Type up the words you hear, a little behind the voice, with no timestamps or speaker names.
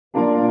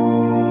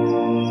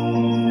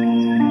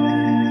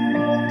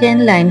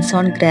10 lines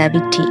on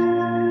gravity.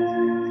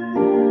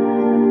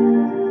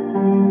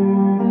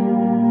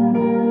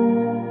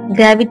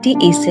 Gravity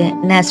is a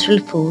natural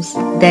force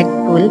that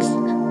pulls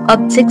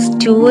objects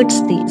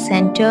towards the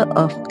center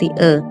of the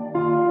earth.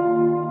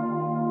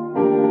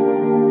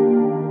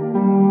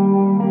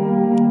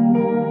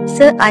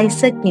 Sir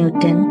Isaac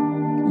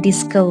Newton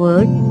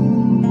discovered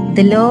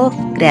the law of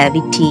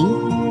gravity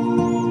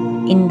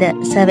in the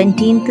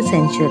 17th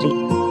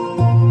century.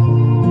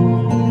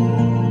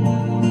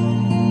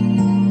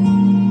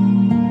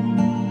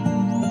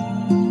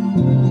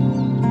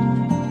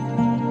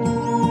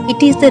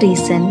 It is the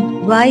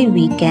reason why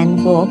we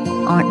can walk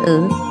on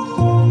earth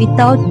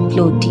without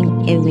floating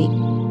away.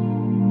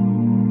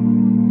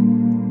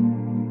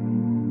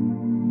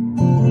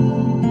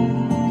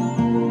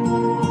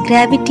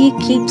 Gravity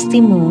keeps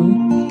the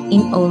moon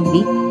in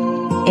orbit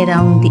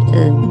around the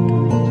earth.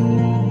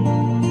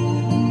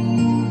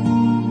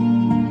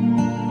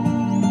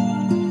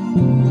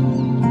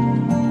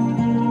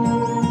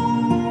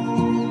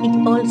 It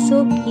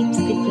also keeps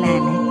the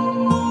planet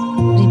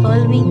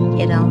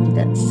revolving around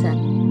the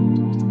sun.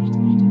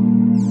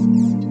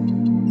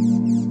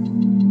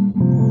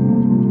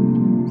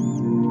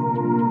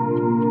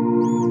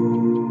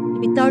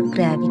 Without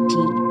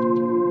gravity,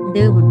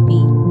 there would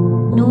be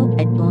no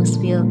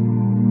atmosphere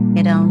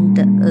around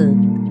the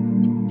earth.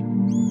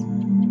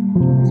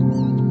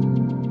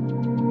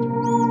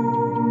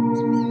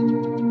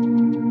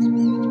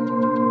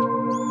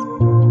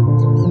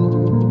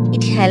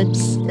 It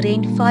helps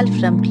rainfall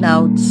from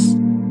clouds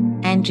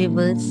and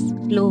rivers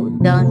flow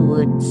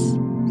downwards.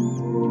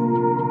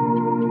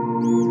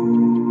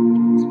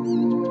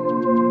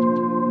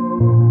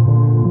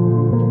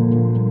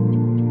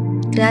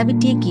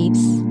 Gravity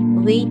gives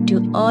weight to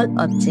all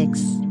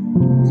objects.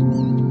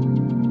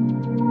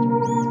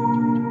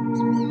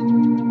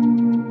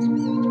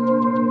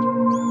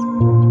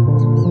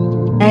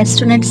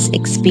 Astronauts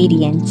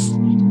experience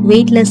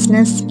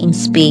weightlessness in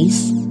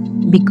space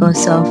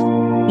because of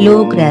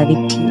low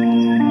gravity.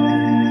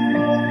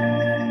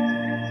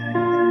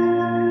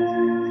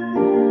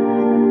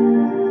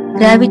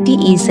 Gravity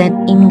is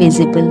an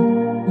invisible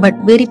but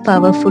very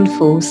powerful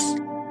force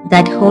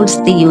that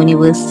holds the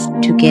universe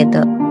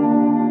together.